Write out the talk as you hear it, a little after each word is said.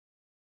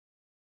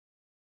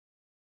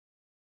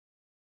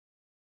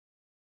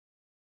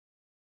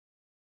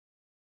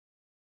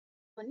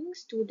Morning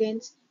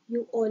students,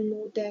 you all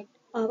know that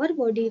our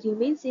body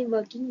remains in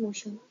working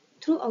motion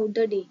throughout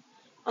the day.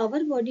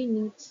 Our body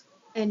needs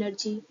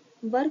energy,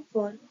 work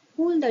for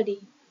whole the day.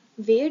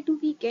 Where do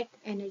we get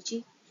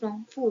energy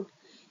from? Food.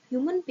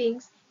 Human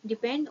beings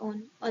depend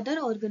on other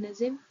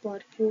organisms for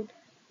food.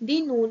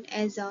 They known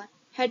as a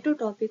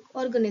heterotrophic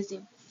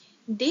organism.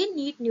 They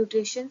need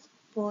nutrition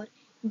for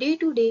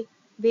day-to-day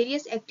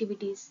various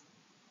activities.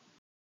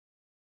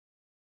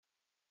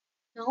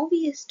 Now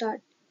we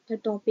start the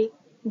topic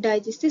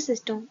digestive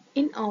system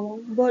in our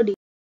body.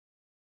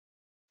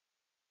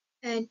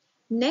 And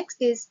next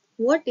is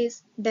what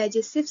is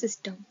digestive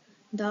system?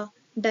 The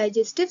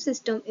digestive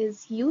system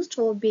is used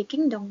for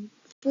breaking down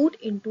food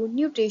into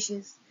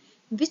nutrients,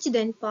 which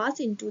then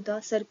pass into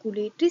the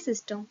circulatory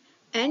system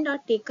and are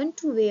taken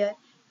to where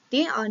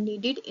they are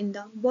needed in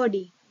the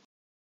body.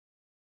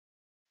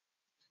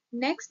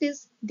 Next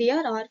is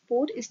there are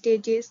four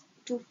stages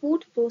to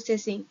food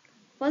processing.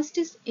 First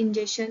is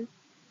ingestion,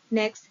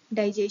 next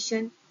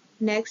digestion,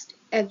 next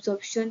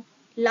absorption,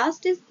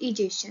 last is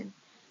egestion.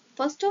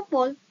 First of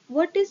all,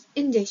 what is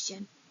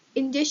ingestion?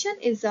 Ingestion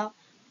is the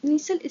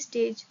initial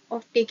stage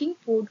of taking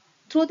food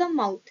through the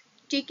mouth,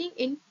 taking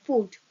in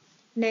food.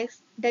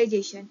 Next,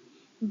 digestion.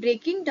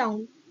 Breaking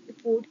down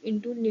food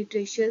into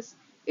nutrients.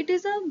 It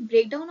is a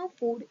breakdown of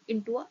food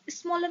into a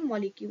smaller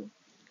molecule.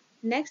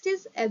 Next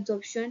is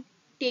absorption,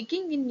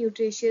 taking in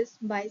nutrients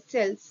by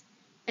cells.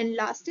 And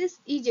last is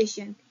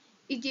egestion.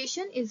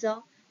 Egestion is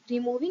a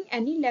removing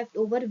any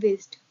leftover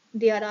waste.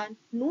 There are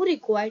no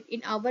required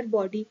in our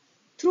body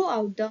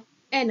throughout the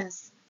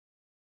anus.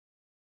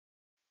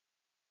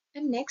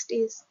 And next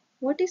is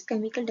what is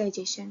chemical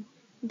digestion?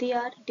 There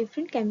are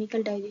different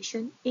chemical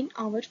digestion in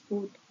our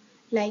food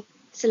like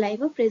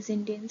saliva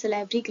present in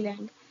salivary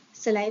gland.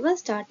 Saliva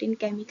start in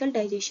chemical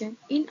digestion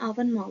in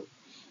our mouth.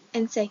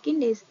 And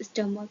second is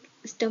stomach.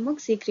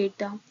 Stomach secrete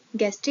the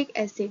gastric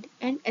acid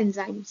and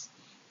enzymes.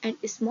 And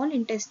small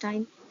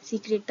intestine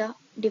secrete the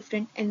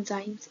different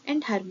enzymes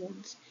and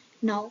hormones.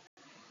 Now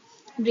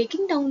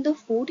breaking down the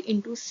food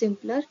into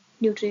simpler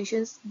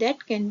nutrients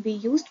that can be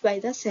used by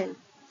the cell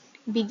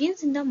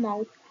begins in the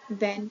mouth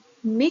when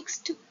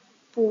mixed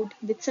food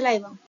with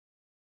saliva.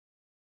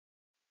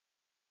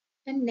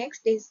 And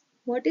next is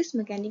what is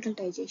mechanical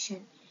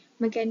digestion?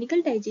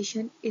 Mechanical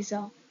digestion is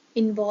a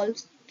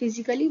involves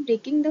physically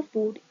breaking the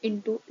food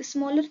into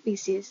smaller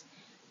pieces.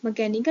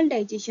 Mechanical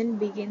digestion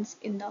begins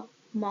in the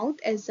mouth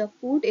as the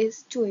food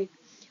is chewed.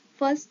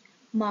 First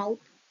mouth,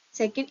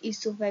 second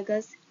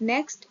esophagus,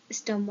 next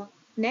stomach,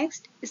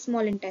 next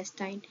small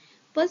intestine.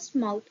 First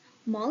mouth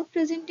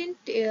present in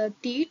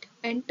teeth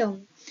and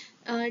tongue.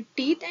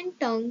 Teeth and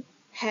tongue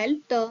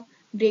help the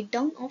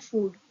breakdown of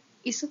food.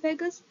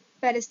 Esophagus,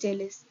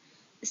 peristalsis.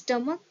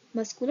 Stomach,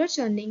 muscular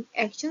churning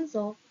actions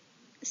of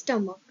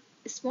stomach.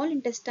 Small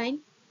intestine,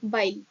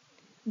 bile.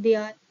 They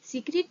are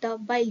secrete the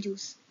bile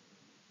juice.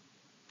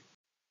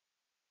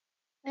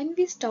 And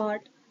we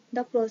start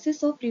the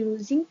process of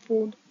reducing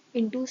food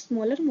into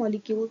smaller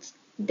molecules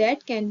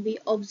that can be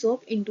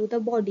absorbed into the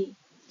body.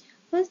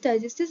 First,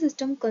 digestive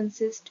system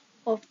consists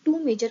of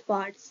two major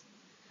parts.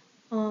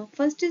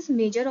 First is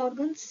major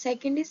organs,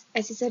 second is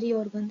accessory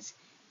organs.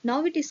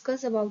 Now we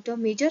discuss about the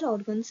major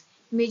organs.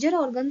 Major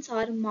organs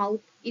are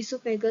mouth,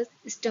 esophagus,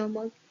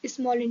 stomach,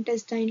 small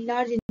intestine,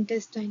 large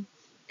intestine.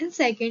 And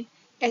second,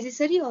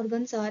 accessory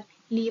organs are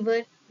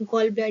liver,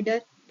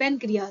 gallbladder,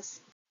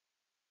 pancreas.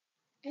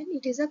 And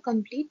it is a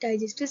complete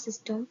digestive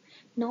system.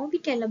 Now we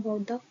tell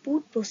about the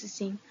food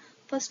processing.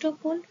 First of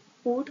all,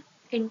 food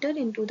enter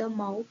into the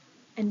mouth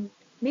and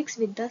mix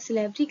with the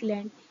salivary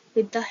gland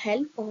with the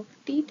help of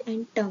teeth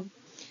and tongue.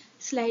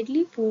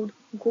 Slightly food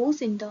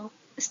goes in the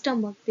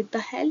stomach with the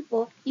help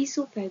of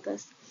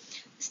esophagus.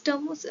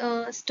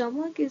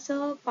 Stomach is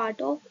a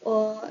part of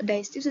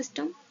digestive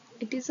system.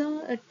 It is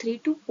a 3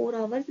 to 4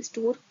 hours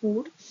store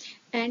food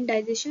and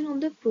digestion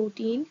of the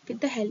protein with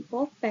the help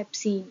of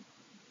pepsin.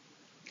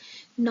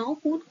 Now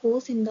food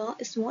goes in the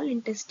small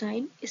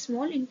intestine.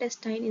 Small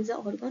intestine is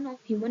an organ of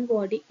human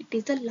body. It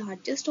is the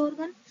largest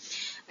organ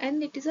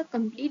and it is a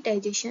complete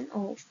digestion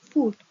of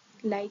food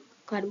like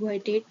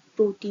carbohydrate,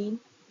 protein,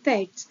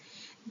 fats.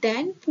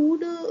 Then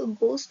food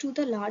goes to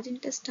the large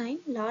intestine.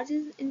 Large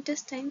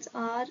intestines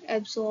are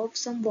absorb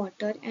some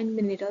water and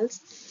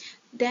minerals.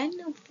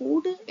 Then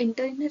food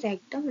enter in the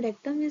rectum.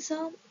 Rectum is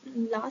a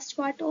last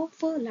part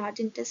of large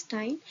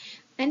intestine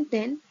and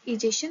then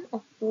egestion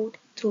of food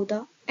through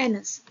the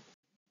anus.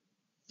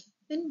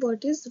 And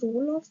what is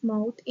role of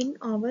mouth in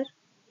our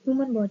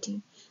human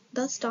body?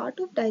 The start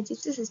of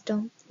digestive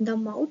system, the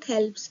mouth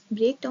helps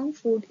break down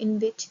food in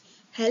which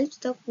helps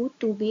the food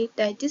to be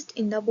digested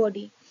in the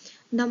body.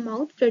 The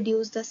mouth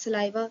produces the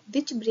saliva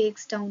which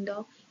breaks down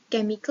the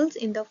chemicals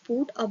in the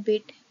food a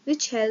bit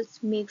which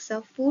helps makes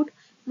the food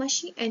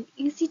mushy and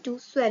easy to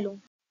swallow.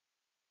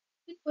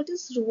 And what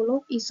is role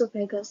of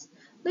esophagus?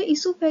 The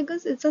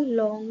esophagus is a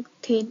long,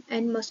 thin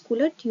and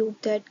muscular tube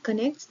that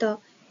connects the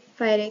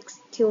pharynx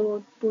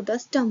throat to the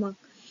stomach.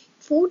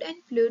 Food and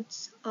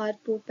fluids are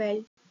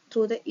propelled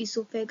through the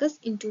esophagus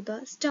into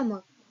the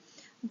stomach.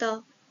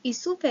 The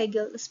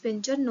Esophageal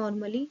sphincter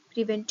normally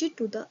prevented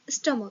to the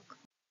stomach.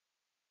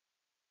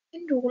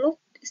 In role of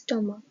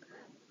stomach.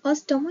 A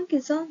stomach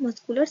is a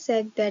muscular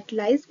sac that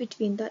lies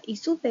between the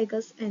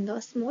esophagus and the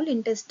small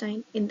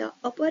intestine in the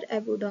upper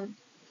abdomen.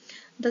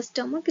 The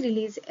stomach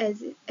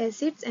releases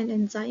acids and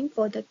enzymes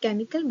for the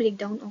chemical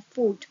breakdown of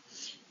food.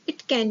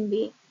 It can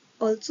be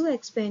also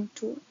expand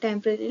to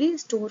temporarily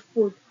store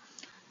food.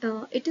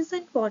 It is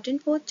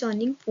important for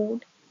churning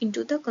food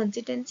into the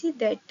consistency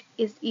that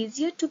is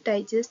easier to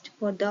digest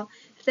for the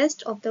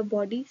rest of the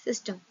body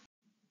system.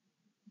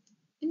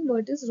 In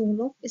what is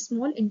role of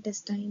small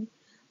intestine?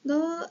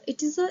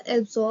 It is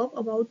absorb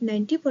about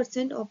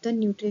 90% of the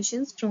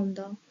nutrition from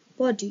the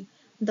body.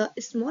 The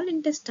small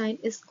intestine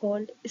is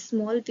called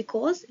small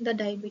because the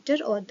diameter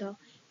or the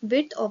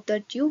width of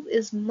the tube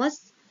is much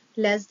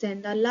less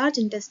than the large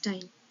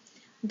intestine.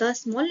 The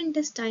small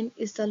intestine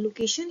is the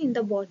location in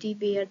the body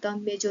where the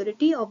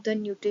majority of the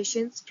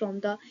nutrients from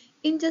the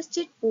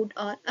ingested food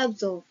are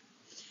absorbed.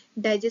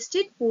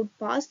 Digested food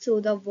passes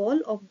through the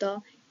wall of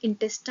the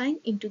intestine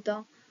into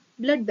the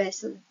blood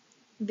vessel,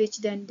 which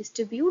then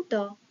distribute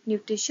the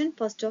nutrition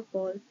first of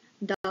all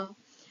the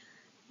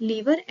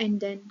liver and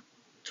then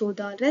through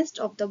the rest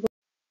of the body.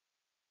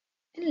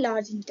 In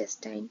large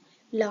intestine.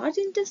 Large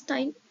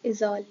intestine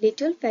is a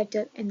little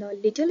fatter and a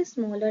little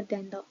smaller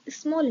than the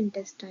small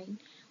intestine.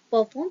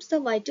 Performs the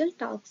vital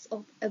tasks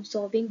of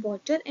absorbing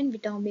water and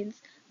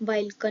vitamins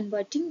while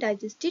converting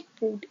digested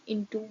food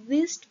into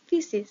waste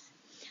feces.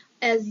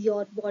 As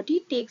your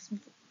body takes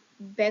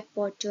back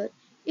water,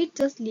 it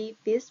just leaves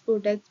waste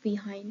products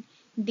behind.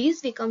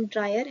 These become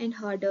drier and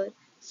harder,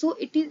 so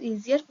it is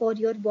easier for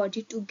your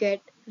body to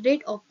get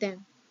rid of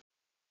them.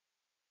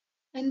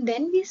 And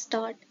then we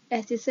start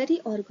accessory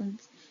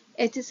organs.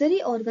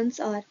 Accessory organs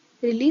are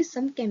release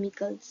some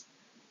chemicals.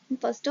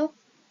 First of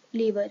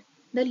liver.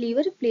 The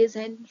liver plays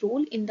a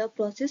role in the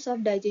process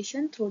of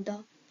digestion through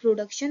the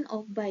production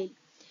of bile.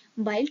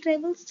 Bile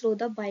travels through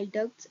the bile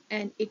ducts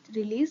and it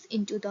releases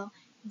into the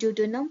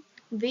duodenum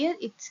where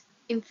it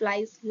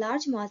implies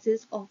large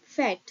masses of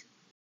fat.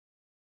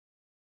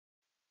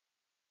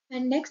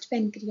 And next,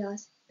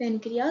 pancreas.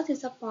 Pancreas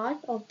is a part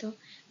of the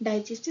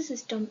digestive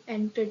system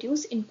and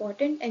produce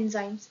important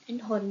enzymes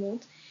and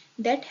hormones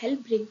that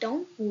help break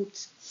down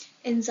foods.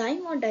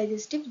 Enzyme or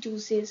digestive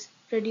juices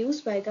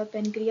produced by the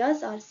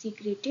pancreas are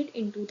secreted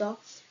into the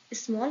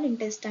small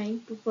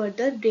intestine to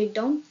further break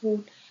down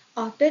food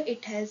after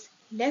it has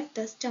left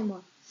the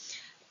stomach.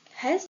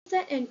 Has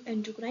the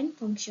endocrine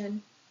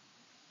function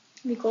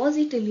because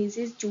it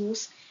releases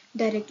juice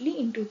directly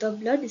into the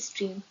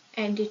bloodstream,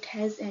 and it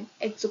has an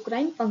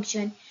exocrine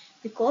function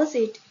because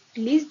it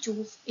releases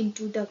juice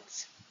into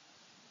ducts.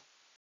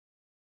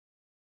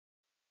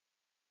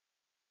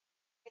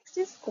 Next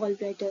is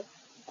gallbladder.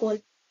 Gall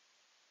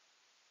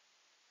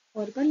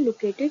organ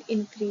located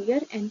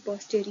inferior and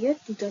posterior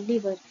to the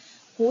liver.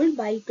 Whole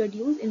bile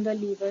produced in the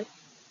liver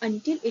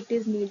until it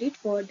is needed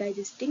for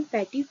digesting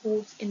fatty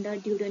foods in the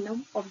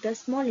duodenum of the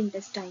small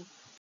intestine.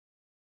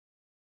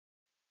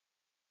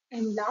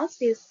 And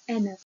last is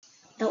anus,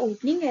 the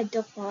opening at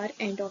the far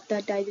end of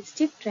the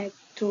digestive tract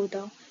through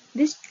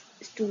this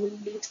stool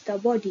leaves the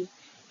body,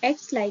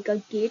 acts like a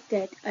gate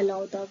that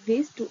allows the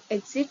waste to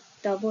exit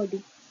the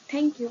body.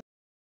 Thank you.